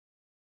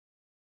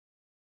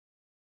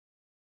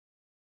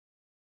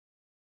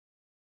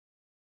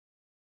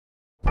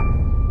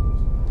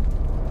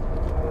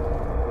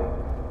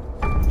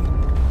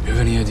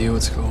idea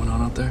what's going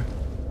on out there?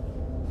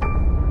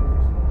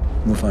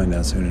 We'll find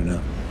out soon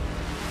enough.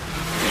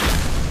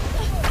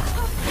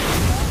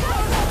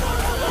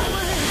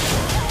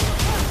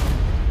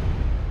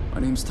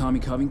 My name's Tommy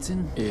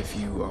Covington. If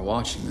you are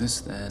watching this,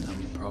 then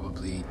I'm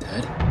probably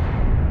dead.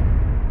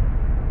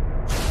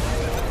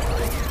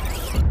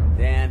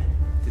 Dan,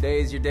 today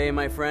is your day,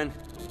 my friend.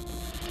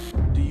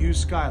 Do you,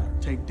 Skylar,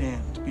 take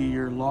Dan to be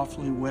your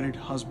lawfully wedded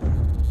husband?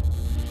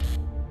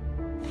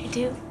 I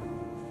do.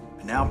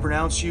 I now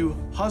pronounce you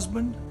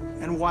husband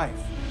and wife.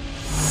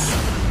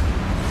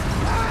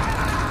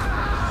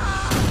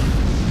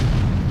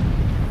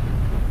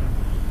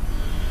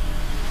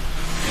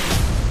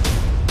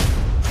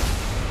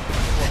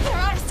 Their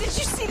eyes! Did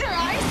you see their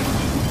eyes?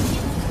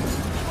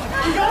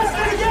 You gotta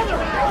stay together!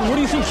 What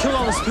do you think killed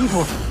all those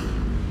people?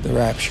 The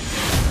rapture.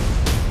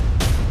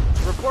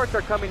 Reports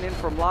are coming in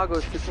from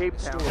Lagos to Cape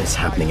Town. It's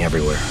happening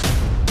everywhere.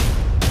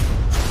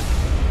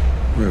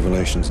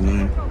 Revelations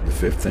 9, the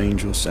fifth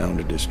angel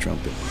sounded his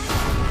trumpet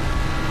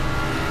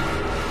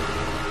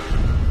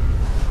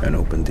and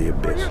opened the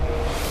abyss.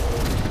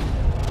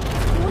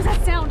 What was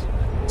that sound?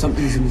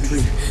 Something's in the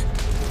tree.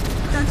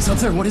 It's up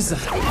there. What is that?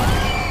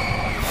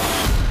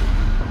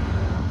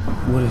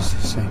 What is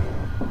this thing?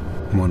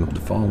 One of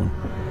the fallen.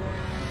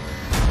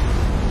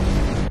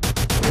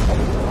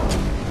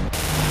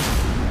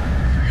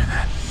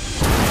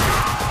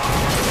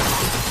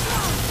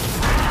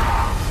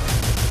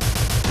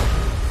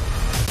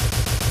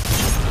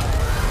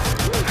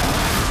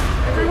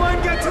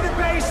 Everyone get to the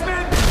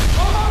basement!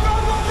 Go!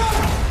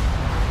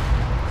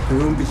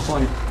 Everyone be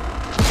quiet.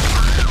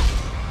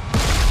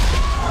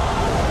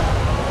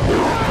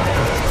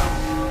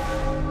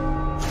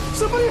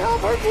 Somebody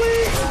help her,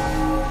 please!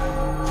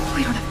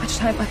 We don't have much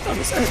time left on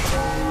this earth.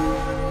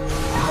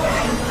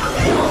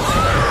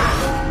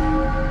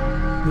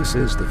 This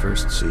is the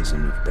first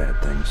season of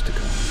bad things to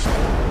come.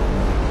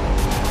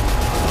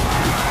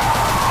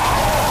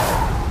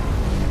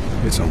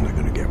 It's only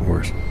gonna get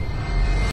worse.